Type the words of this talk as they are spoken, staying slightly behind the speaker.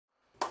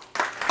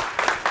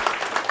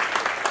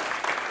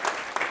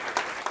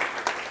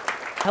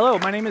Hello,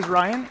 my name is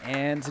Ryan,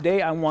 and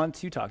today I want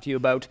to talk to you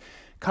about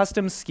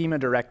custom schema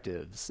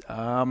directives.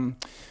 So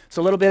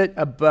a little bit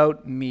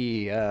about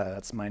me.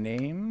 That's my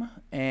name,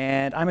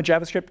 and I'm a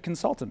JavaScript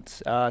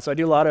consultant. So I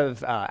do a lot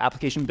of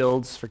application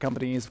builds for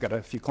companies. I've got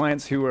a few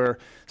clients who are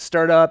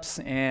startups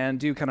and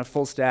do kind of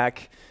full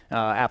stack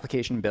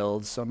application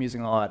builds. So I'm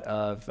using a lot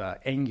of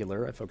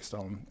Angular. I focused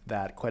on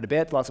that quite a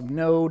bit. Lots of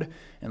Node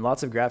and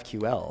lots of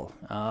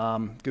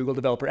GraphQL. Google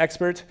Developer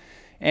Expert.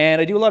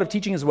 And I do a lot of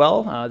teaching as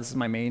well. This is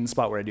my main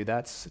spot where I do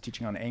that, so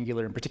teaching on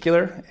Angular in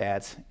particular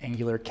at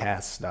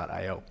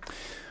angularcast.io.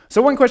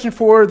 So one question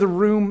for the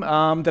room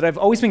that I've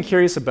always been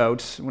curious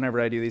about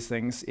whenever I do these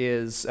things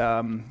is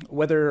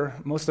whether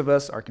most of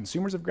us are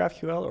consumers of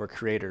GraphQL or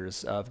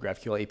creators of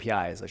GraphQL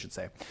APIs, I should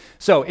say.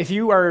 So if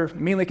you are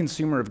mainly a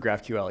consumer of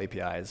GraphQL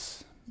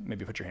APIs,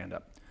 maybe put your hand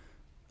up.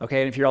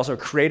 Okay, and if you're also a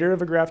creator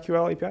of a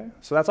GraphQL API,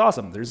 so that's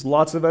awesome. There's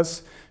lots of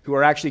us who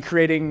are actually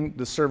creating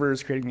the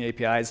servers, creating the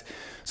APIs.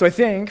 So I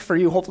think for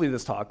you, hopefully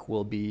this talk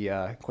will be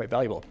quite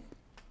valuable.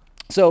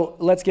 So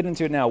let's get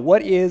into it now.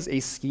 What is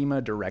a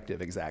schema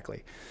directive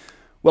exactly?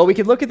 Well, we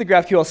could look at the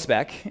GraphQL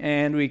spec,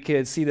 and we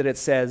could see that it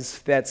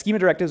says that schema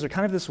directives are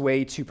kind of this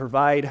way to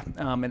provide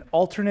an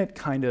alternate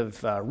kind of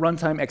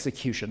runtime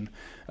execution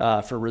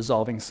for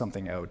resolving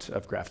something out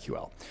of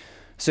GraphQL.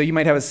 So you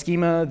might have a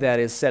schema that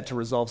is set to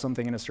resolve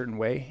something in a certain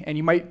way, and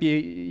you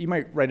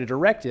might write a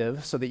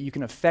directive so that you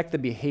can affect the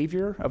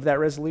behavior of that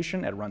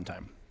resolution at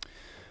runtime.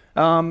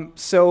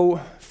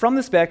 So from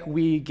the spec,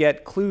 we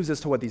get clues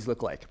as to what these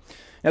look like.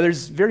 Now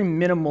there's very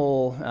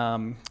minimal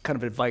kind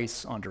of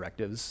advice on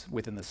directives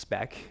within the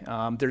spec.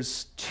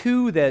 There's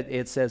two that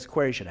it says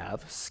query should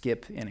have,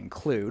 skip and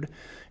include.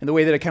 And the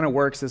way that it kind of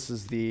works, this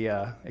is the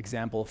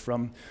example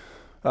from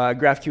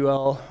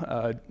GraphQL,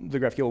 the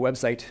GraphQL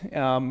website.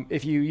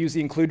 If you use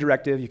the include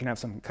directive, you can have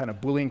some kind of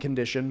Boolean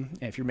condition.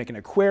 And if you're making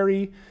a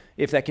query,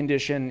 if that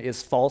condition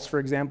is false, for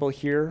example,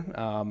 here,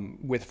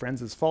 with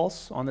friends is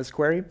false on this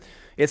query,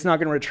 it's not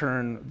going to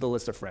return the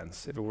list of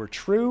friends. If it were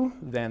true,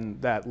 then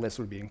that list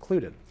would be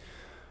included.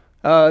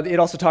 It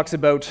also talks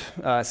about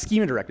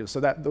schema directives, so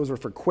those are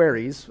for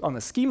queries. On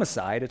the schema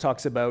side, it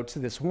talks about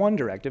this one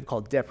directive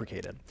called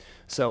deprecated.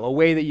 So a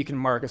way that you can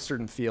mark a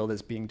certain field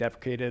as being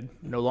deprecated,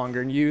 no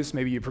longer in use.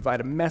 Maybe you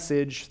provide a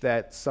message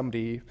that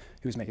somebody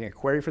who's making a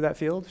query for that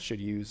field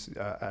should use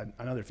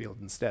another field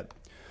instead.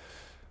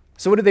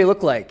 So what do they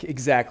look like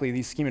exactly,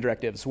 these schema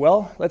directives?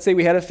 Well, let's say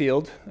we had a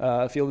field.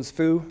 Field is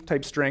foo,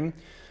 type string.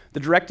 The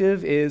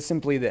directive is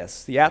simply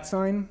this, the @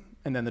 sign,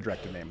 and then the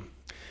directive name.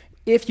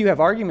 If you have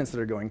arguments that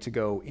are going to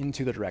go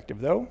into the directive,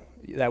 though,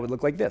 that would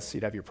look like this.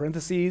 You'd have your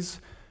parentheses,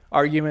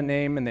 argument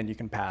name, and then you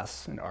can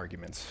pass an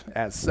argument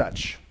as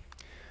such.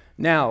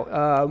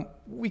 Now,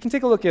 we can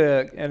take a look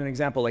at an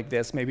example like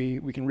this. Maybe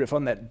we can riff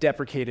on that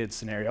deprecated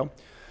scenario.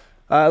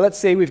 Let's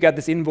say we've got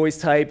this invoice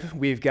type,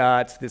 we've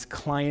got this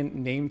client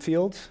name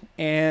field,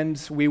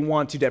 and we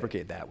want to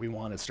deprecate that. We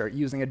want to start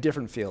using a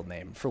different field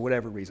name for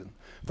whatever reason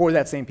for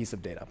that same piece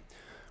of data.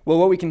 Well,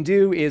 what we can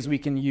do is we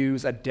can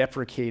use a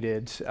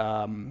deprecated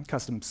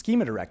custom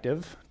schema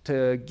directive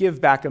to give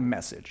back a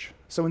message.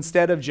 So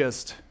instead of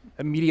just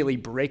immediately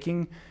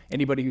breaking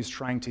anybody who's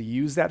trying to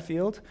use that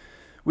field,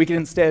 we can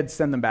instead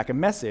send them back a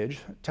message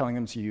telling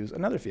them to use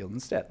another field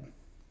instead.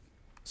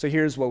 So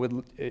here's what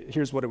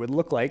it would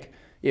look like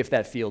if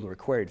that field were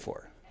queried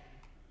for.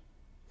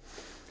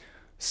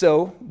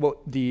 So what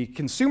the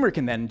consumer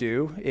can then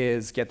do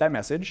is get that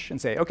message and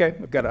say, okay,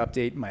 I've got to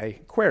update my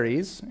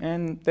queries,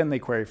 and then they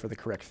query for the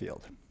correct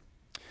field.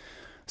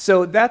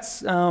 So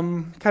that's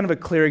kind of a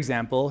clear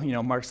example,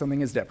 mark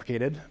something as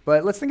deprecated,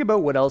 but let's think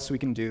about what else we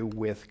can do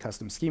with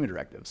custom schema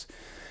directives.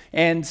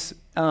 And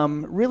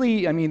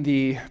really, I mean,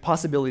 the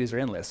possibilities are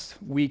endless.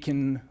 We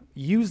can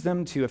use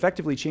them to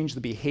effectively change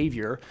the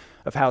behavior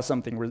of how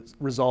something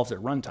resolves at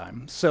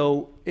runtime.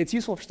 So it's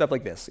useful for stuff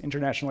like this,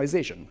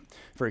 internationalization,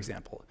 for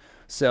example.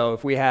 So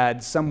if we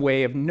had some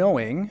way of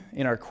knowing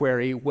in our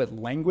query what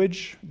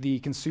language the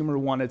consumer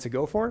wanted to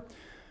go for,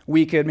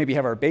 we could maybe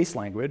have our base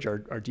language, our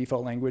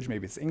default language,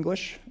 maybe it's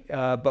English,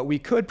 but we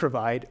could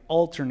provide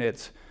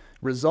alternate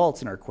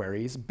results in our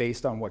queries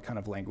based on what kind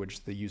of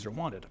language the user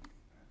wanted.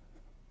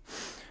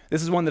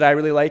 This is one that I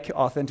really like,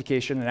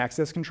 authentication and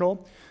access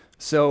control.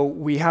 So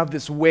we have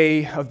this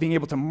way of being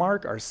able to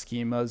mark our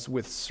schemas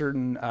with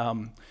certain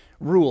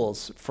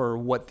rules for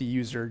what the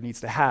user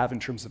needs to have in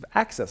terms of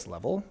access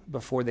level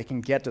before they can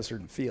get to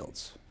certain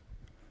fields.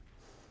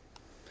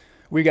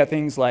 We got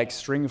things like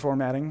string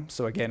formatting.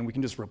 So again, we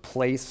can just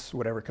replace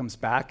whatever comes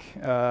back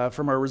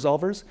from our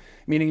resolvers,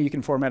 meaning you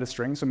can format a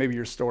string. So maybe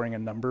you're storing a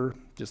number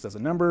just as a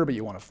number, but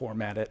you want to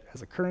format it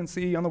as a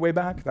currency on the way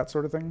back, that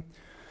sort of thing.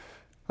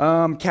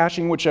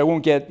 Caching, which I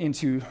won't get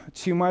into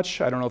too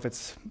much. I don't know if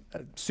it's a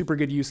super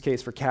good use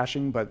case for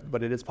caching,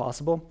 but it is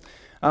possible.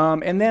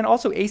 And then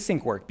also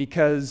async work,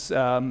 because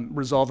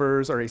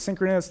resolvers are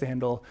asynchronous, they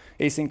handle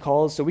async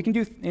calls. So we can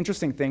do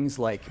interesting things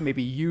like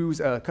maybe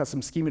use a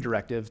custom schema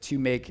directive to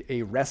make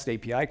a REST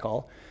API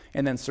call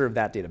and then serve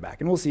that data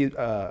back. And we'll see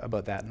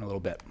about that in a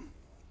little bit.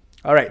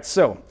 All right,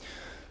 so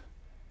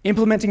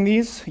Implementing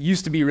these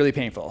used to be really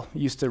painful,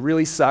 used to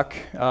really suck.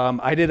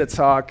 I did a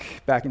talk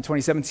back in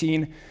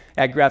 2017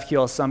 at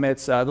GraphQL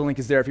Summits. The link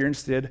is there if you're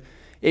interested.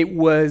 It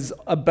was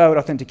about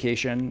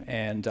authentication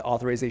and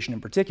authorization in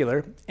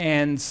particular,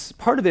 and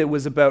part of it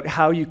was about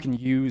how you can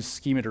use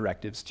schema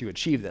directives to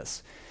achieve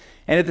this.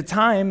 And at the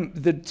time,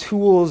 the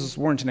tools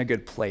weren't in a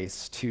good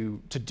place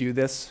to do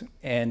this,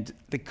 and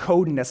the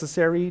code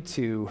necessary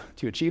to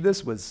achieve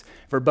this was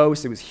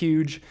verbose, it was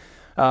huge.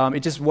 It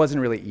just wasn't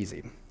really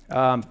easy.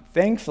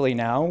 Thankfully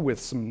now, with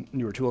some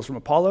newer tools from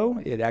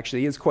Apollo, it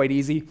actually is quite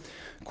easy,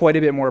 quite a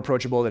bit more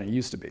approachable than it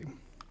used to be.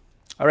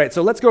 All right,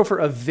 so let's go for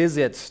a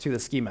visit to the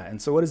schema.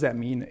 And so what does that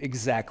mean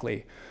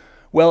exactly?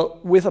 Well,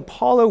 with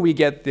Apollo, we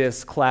get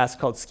this class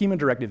called Schema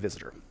Directive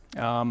Visitor.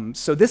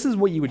 So this is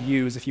what you would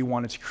use if you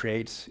wanted to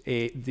create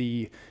if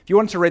you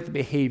wanted to write the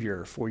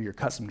behavior for your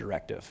custom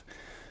directive.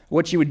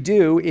 What you would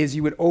do is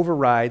you would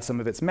override some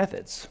of its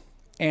methods.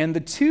 And the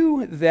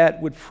two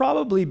that would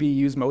probably be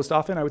used most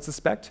often, I would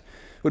suspect,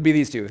 would be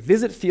these two: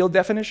 visit field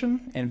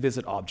definition and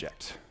visit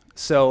object.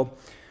 So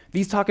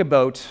these talk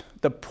about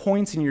the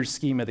points in your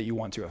schema that you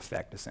want to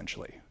affect,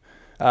 essentially.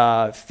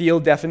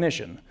 Field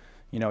definition,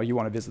 you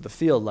want to visit the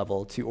field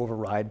level to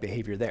override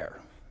behavior there.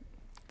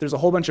 There's a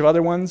whole bunch of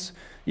other ones.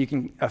 You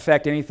can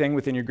affect anything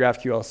within your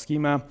GraphQL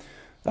schema,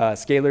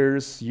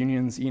 scalars,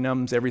 unions,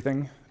 enums,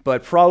 everything.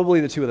 But probably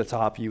the two at the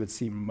top you would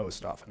see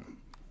most often.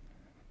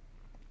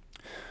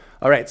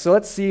 All right, so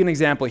let's see an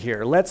example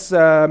here. Let's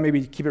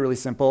maybe keep it really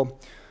simple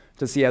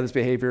to see how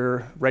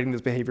writing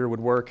this behavior would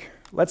work.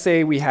 Let's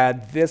say we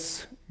had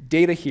this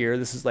data here.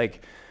 This is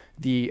like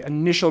the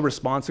initial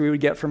response we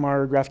would get from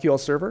our GraphQL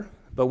server.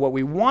 But what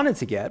we wanted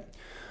to get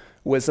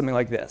was something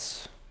like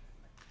this.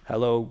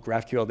 Hello,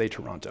 GraphQL Day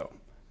Toronto.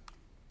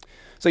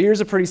 So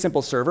here's a pretty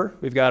simple server.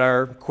 We've got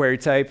our query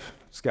type.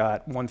 It's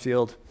got one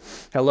field,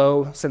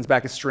 hello, sends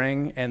back a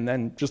string, and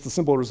then just a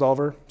simple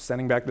resolver,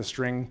 sending back the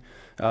string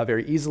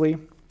very easily.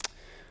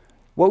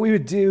 What we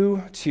would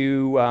do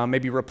to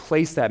maybe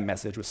replace that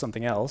message with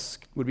something else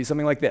would be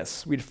something like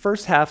this. We'd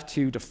first have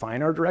to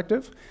define our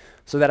directive.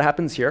 So that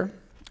happens here.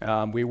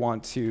 We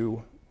want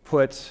to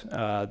put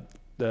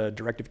the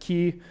directive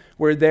key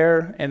word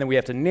there, and then we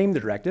have to name the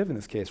directive. In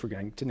this case, we're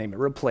going to name it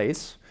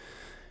replace.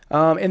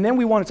 And then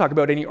we want to talk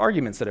about any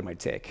arguments that it might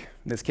take.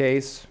 In this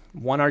case,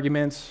 one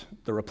argument,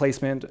 the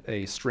replacement,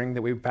 a string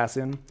that we would pass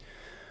in.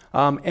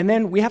 And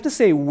then we have to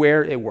say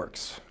where it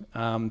works.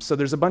 So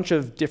there's a bunch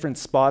of different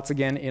spots,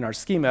 again, in our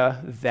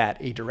schema that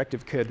a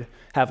directive could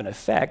have an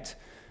effect.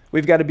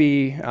 We've got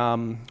to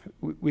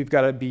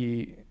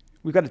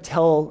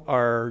tell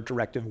our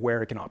directive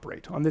where it can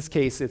operate. On this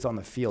case, it's on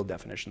the field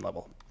definition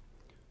level.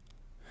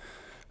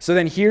 So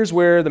then here's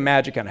where the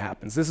magic kind of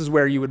happens. This is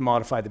where you would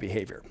modify the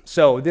behavior.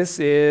 So this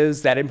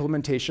is that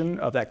implementation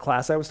of that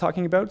class I was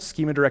talking about,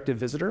 Schema Directive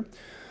Visitor.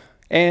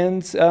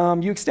 And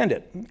you extend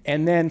it.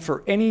 And then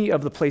for any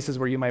of the places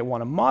where you might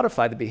want to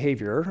modify the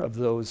behavior of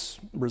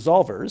those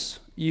resolvers,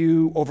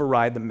 you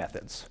override the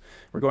methods.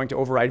 We're going to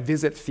override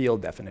visit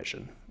field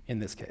definition in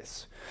this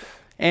case.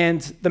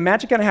 And the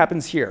magic kind of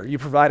happens here. You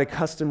provide a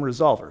custom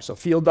resolver. So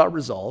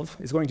field.resolve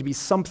is going to be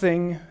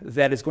something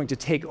that is going to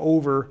take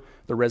over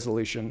the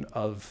resolution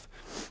of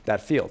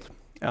that field.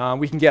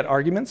 We can get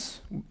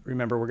arguments.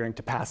 Remember, we're going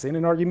to pass in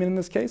an argument in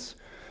this case.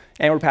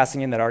 And we're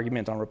passing in that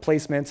argument on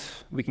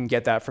replacement. We can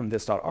get that from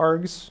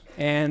this.args.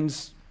 And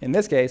in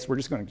this case, we're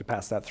just going to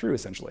pass that through,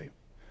 essentially.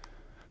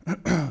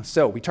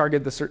 So we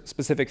target the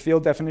specific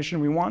field definition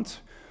we want.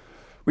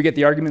 We get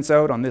the arguments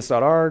out on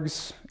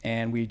this.args,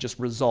 and we just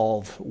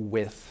resolve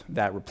with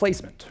that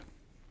replacement.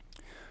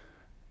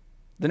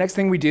 The next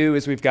thing we do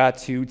is we've got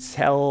to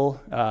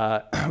tell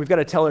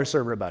our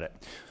server about it.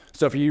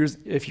 So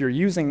if you're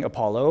using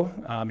Apollo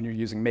and you're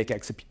using make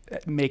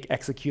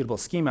executable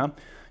schema,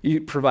 you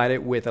provide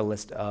it with a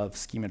list of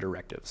schema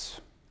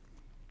directives.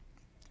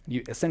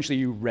 Essentially,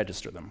 you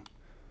register them.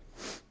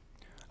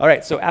 All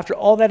right, so after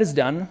all that is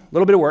done, a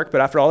little bit of work,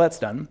 but after all that's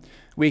done,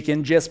 we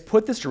can just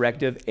put this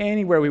directive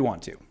anywhere we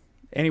want to,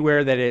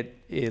 anywhere that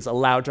it is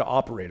allowed to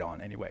operate on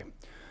anyway.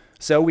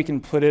 So we can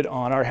put it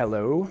on our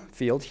hello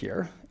field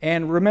here.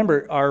 And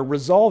remember, our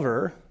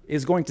resolver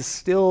is going to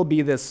still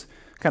be this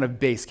kind of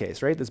base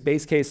case, right? This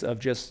base case of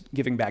just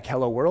giving back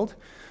hello world.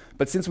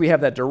 But since we have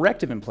that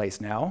directive in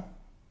place now,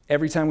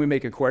 every time we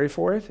make a query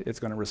for it, it's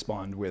going to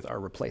respond with our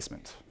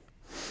replacement.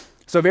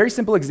 So a very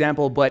simple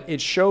example, but it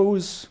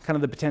shows kind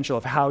of the potential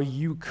of how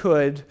you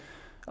could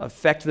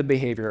affect the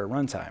behavior at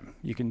runtime.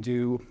 You can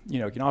you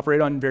can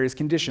operate on various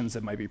conditions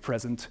that might be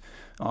present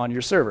on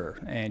your server,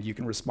 and you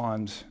can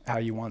respond how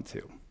you want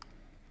to.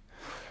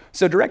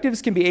 So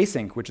directives can be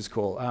async, which is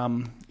cool.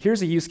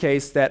 Here's a use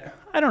case that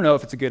I don't know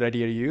if it's a good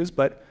idea to use,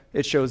 but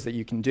it shows that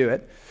you can do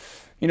it.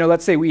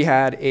 Let's say we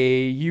had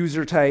a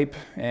user type,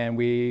 and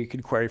we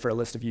could query for a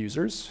list of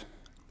users.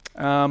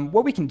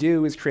 What we can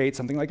do is create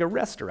something like a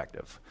REST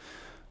directive.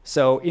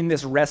 So in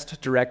this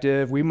REST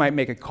directive, we might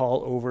make a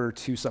call over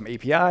to some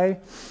API,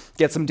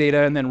 get some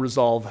data, and then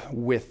resolve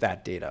with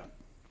that data.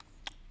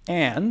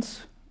 And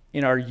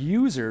in our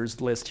users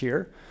list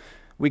here,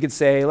 we could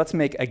say, let's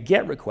make a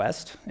GET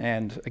request.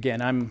 And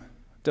again, I'm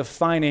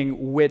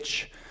defining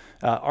which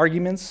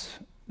arguments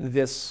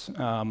this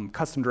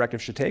custom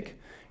directive should take.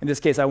 In this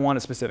case, I want a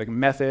specific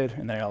method,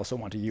 and then I also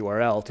want a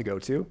URL to go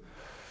to.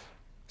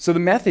 So the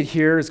method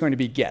here is going to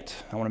be GET.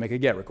 I want to make a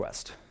GET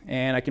request.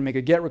 And I can make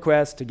a GET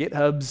request to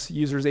GitHub's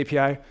users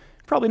API.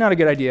 Probably not a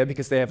good idea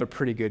because they have a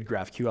pretty good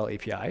GraphQL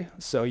API.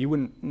 So you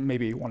wouldn't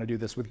maybe want to do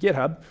this with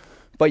GitHub,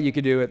 but you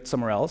could do it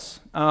somewhere else.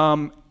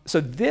 So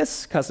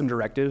this custom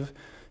directive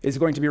is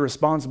going to be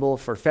responsible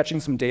for fetching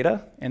some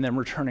data and then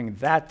returning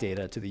that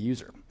data to the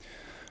user.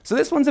 So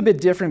this one's a bit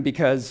different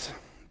because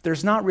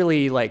there's not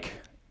really like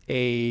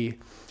a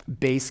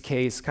base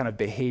case kind of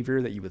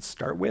behavior that you would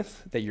start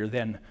with that you're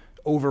then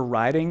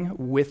overriding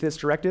with this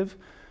directive.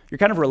 You're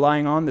kind of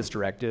relying on this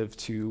directive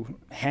to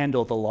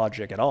handle the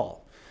logic at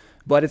all.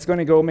 But it's going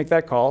to go make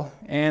that call,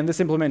 and this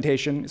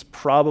implementation is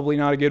probably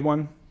not a good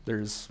one.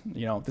 This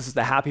is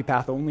the happy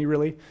path only,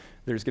 really.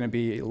 There's going to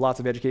be lots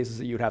of edge cases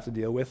that you would have to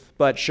deal with,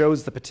 but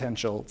shows the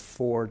potential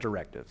for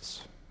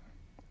directives.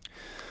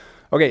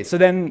 Okay, so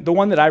then the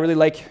one that I really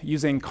like,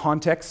 using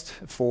context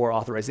for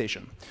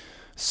authorization.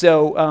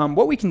 So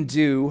what we can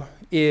do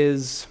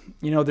is,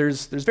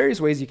 there's various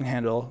ways you can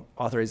handle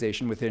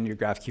authorization within your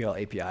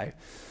GraphQL API.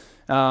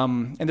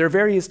 And there are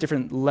various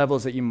different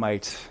levels that you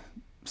might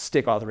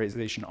stick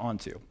authorization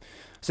onto.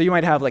 So you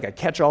might have like a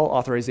catch-all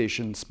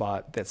authorization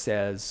spot that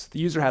says the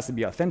user has to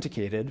be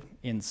authenticated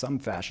in some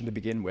fashion to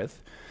begin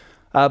with,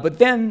 but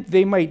then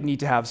they might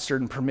need to have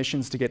certain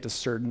permissions to get to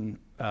certain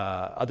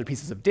other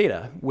pieces of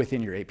data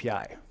within your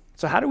API.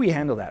 So how do we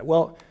handle that?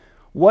 Well,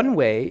 one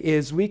way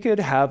is we could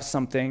have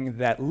something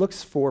that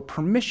looks for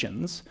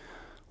permissions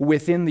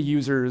within the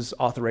user's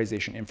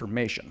authorization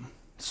information.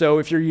 So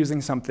if you're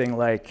using something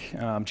like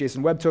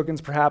JSON Web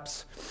Tokens,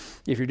 perhaps,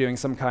 if you're doing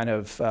some kind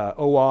of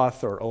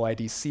OAuth or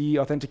OIDC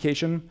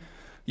authentication,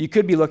 you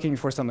could be looking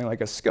for something like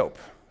a scope,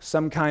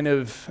 some kind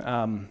of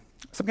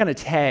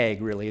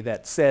tag, really,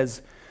 that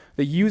says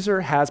the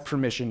user has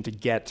permission to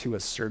get to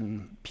a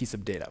certain piece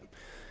of data.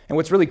 And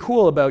what's really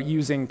cool about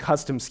using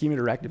custom schema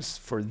directives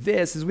for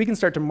this is we can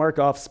start to mark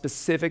off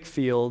specific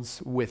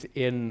fields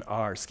within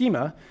our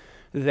schema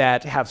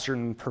that have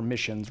certain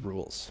permissions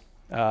rules.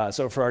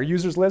 So for our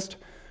users list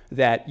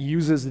that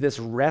uses this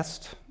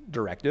REST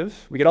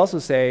directive, we could also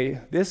say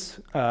this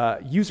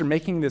user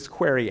making this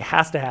query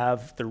has to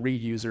have the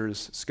read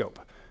user's scope.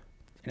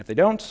 And if they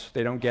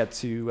don't get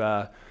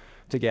to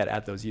get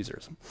at those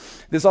users.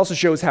 This also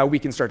shows how we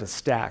can start to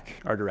stack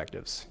our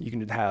directives. You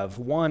can have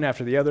one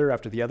after the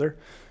other,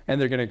 and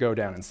they're going to go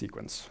down in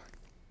sequence.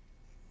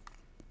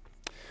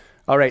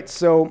 All right,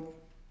 so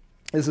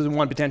this is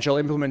one potential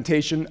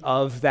implementation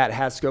of that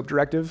has scope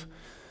directive.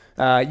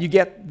 You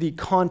get the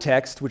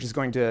context, which is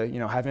going to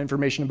have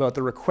information about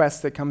the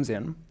request that comes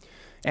in.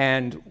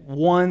 And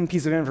one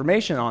piece of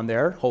information on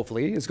there,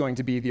 hopefully, is going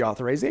to be the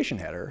authorization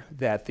header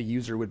that the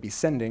user would be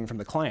sending from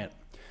the client.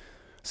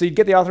 So you'd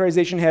get the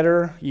authorization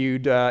header,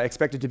 you'd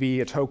expect it to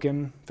be a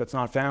token. If that's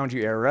not found,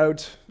 you error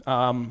out.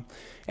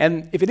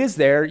 And if it is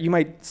there, you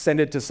might send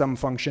it to some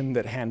function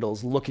that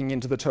handles looking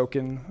into the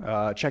token,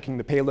 checking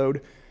the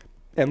payload,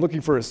 and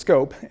looking for a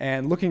scope,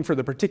 and looking for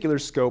the particular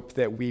scope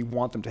that we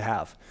want them to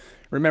have.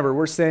 Remember,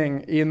 we're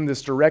saying in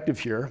this directive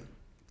here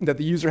that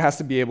the user has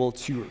to be able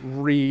to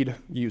read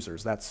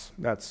users. That's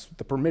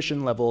the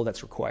permission level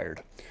that's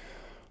required.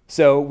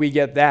 So we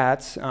get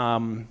that.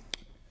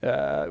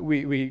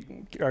 We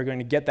are going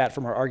to get that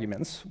from our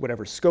arguments,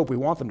 whatever scope we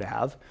want them to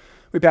have.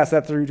 We pass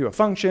that through to a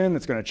function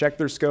that's going to check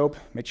their scope,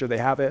 make sure they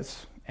have it,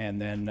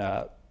 and then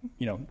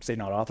say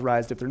not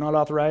authorized if they're not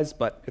authorized,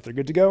 but if they're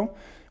good to go,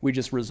 we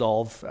just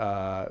resolve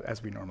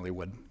as we normally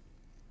would.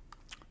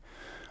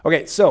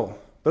 Okay, so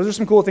those are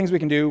some cool things we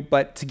can do,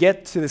 but to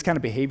get to this kind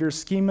of behavior,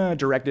 schema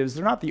directives,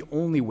 they're not the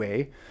only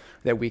way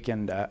that we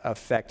can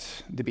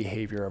affect the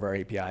behavior of our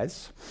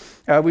APIs.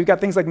 We've got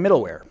things like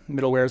middleware.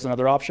 Middleware is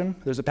another option.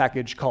 There's a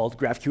package called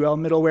GraphQL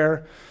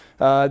middleware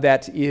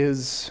that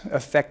is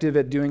effective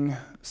at doing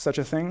such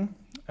a thing.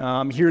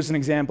 Here's an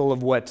example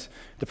of what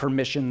the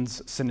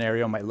permissions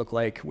scenario might look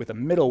like with a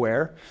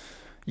middleware.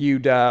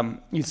 You'd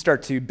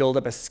start to build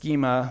up a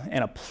schema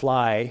and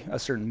apply a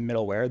certain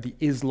middleware. The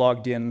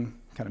isLoggedIn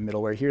kind of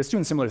middleware here. It's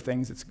doing similar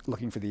things. It's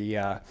looking for the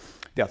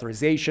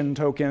authorization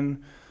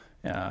token.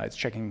 It's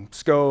checking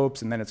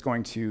scopes, and then it's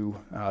going to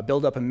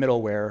build up a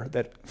middleware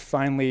that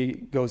finally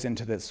goes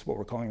into this, what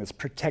we're calling this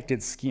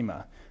protected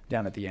schema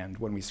down at the end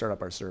when we start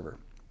up our server.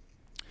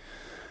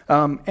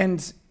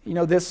 And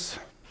this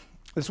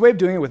way of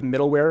doing it with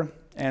middleware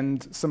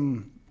and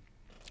some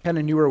kind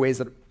of newer ways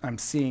that I'm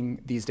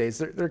seeing these days,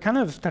 they're kind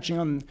of touching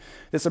on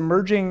this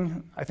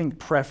emerging, I think,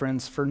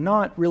 preference for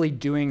not really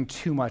doing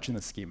too much in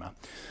the schema.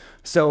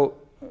 So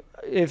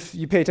if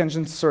you pay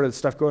attention to sort of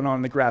stuff going on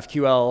in the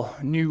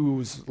GraphQL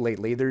news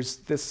lately, there's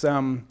this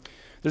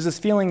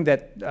feeling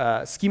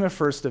that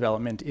schema-first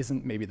development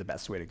isn't maybe the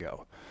best way to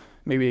go.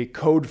 Maybe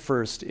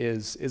code-first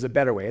is a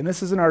better way. And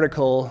this is an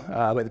article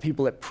by the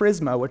people at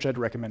Prisma, which I'd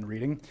recommend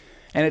reading.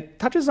 And it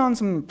touches on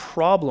some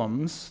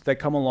problems that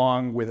come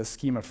along with a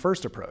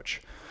schema-first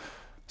approach.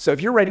 So if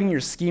you're writing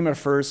your schema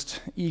first,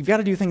 you've got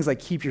to do things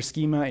like keep your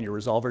schema and your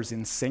resolvers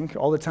in sync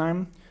all the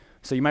time.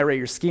 So you might write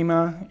your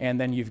schema,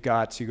 and then you've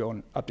got to go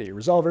and update your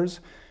resolvers.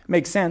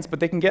 Makes sense, but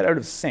they can get out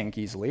of sync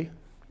easily.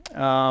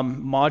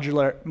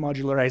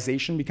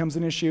 Modularization becomes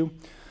an issue.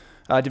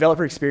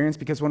 Developer experience,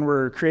 because when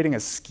we're creating a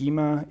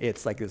schema,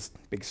 it's like this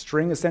big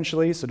string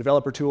essentially, so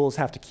developer tools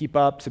have to keep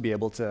up to be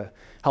able to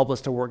help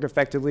us to work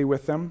effectively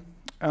with them.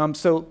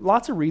 So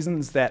lots of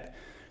reasons that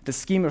the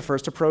schema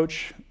first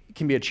approach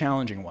can be a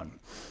challenging one.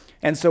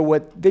 And so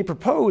what they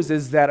propose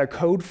is that a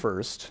code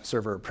first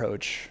server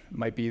approach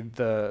might be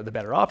the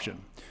better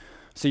option.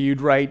 So you'd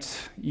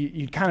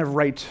kind of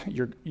write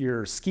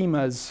your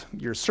schemas,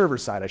 your server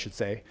side I should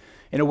say,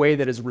 in a way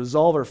that is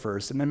resolver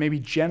first, and then maybe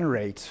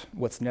generate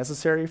what's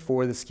necessary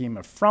for the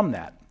schema from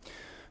that.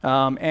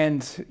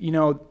 And you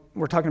know,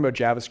 we're talking about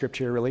JavaScript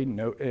here, really,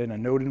 in a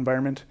node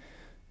environment.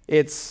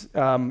 It's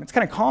kind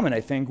of common, I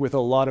think, with a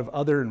lot of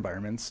other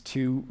environments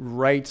to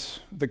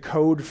write the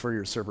code for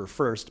your server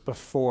first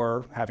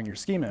before having your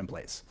schema in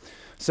place.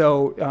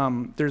 So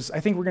I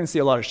think we're going to see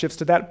a lot of shifts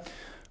to that.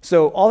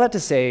 So all that to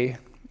say,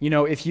 you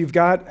know, if you've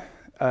got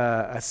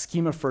a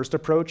schema first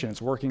approach and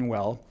it's working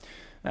well,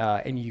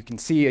 and you can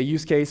see a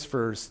use case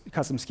for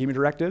custom schema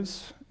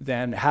directives,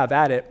 then have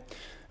at it.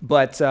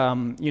 But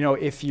you know,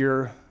 if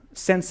you're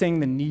sensing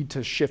the need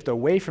to shift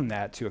away from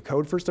that to a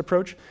code-first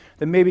approach,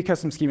 then maybe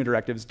custom schema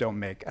directives don't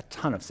make a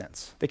ton of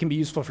sense. They can be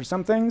useful for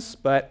some things,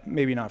 but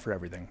maybe not for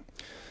everything.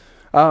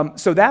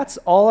 So that's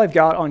all I've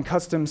got on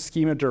custom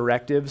schema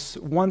directives.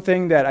 One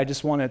thing that I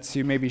just wanted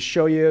to maybe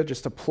show you,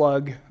 just to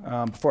plug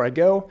before I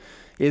go,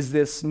 is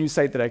this new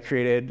site that I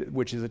created,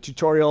 which is a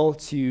tutorial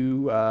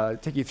to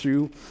take you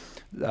through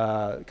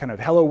kind of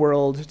hello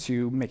world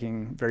to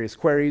making various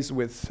queries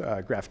with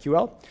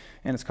GraphQL,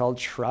 and it's called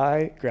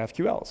Try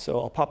GraphQL. So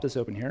I'll pop this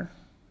open here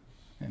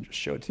and just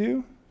show it to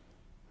you.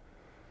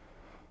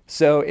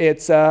 So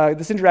it's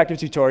this interactive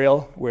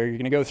tutorial where you're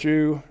going to go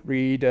through,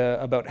 read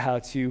about how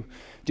to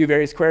do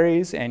various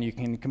queries, and you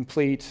can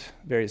complete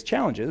various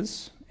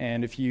challenges.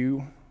 And if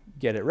you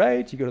get it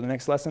right, you go to the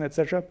next lesson,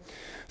 etc.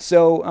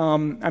 So,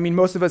 I mean,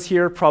 most of us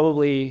here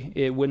probably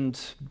it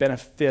wouldn't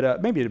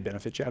benefit, maybe it'd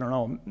benefit you, I don't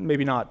know,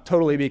 maybe not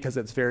totally because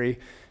it's very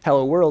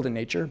hello world in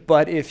nature,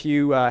 but if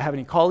you have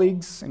any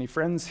colleagues, any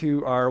friends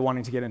who are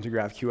wanting to get into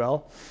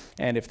GraphQL,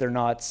 and if they're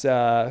not,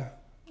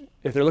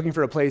 if they're looking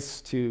for a place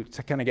to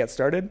kind of get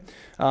started,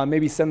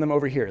 maybe send them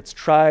over here. It's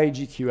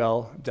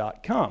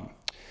trygql.com.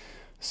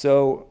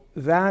 So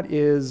that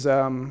is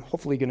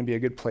hopefully going to be a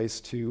good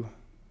place to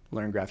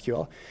learn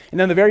GraphQL. And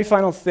then the very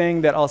final thing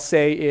that I'll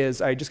say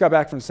is I just got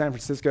back from San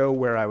Francisco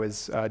where I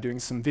was doing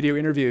some video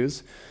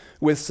interviews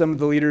with some of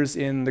the leaders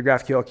in the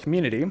GraphQL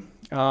community.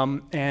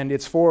 And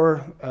it's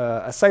for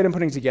a site I'm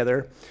putting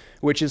together,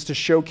 which is to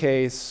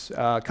showcase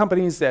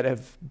companies that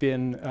have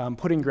been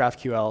putting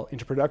GraphQL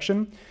into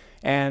production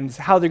and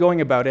how they're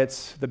going about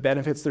it, the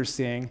benefits they're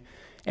seeing.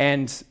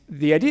 And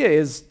the idea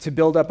is to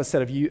build up a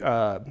set of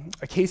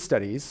case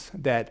studies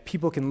that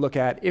people can look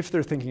at if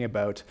they're thinking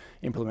about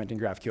implementing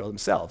GraphQL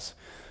themselves.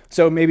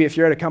 So maybe if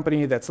you're at a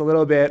company that's a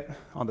little bit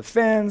on the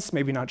fence,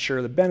 maybe not sure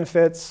of the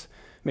benefits,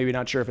 maybe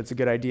not sure if it's a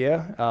good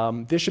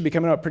idea, this should be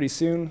coming out pretty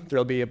soon.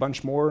 There'll be a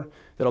bunch more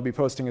that I'll be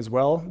posting as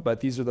well, but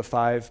these are the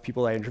 5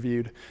 people I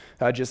interviewed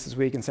just this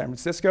week in San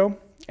Francisco,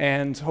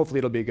 and hopefully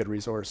it'll be a good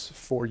resource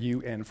for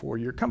you and for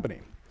your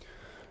company.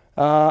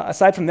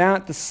 Aside from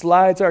that, the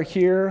slides are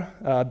here,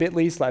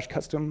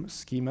 bit.ly/custom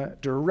schema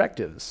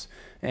directives.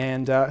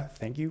 And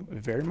thank you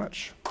very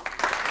much.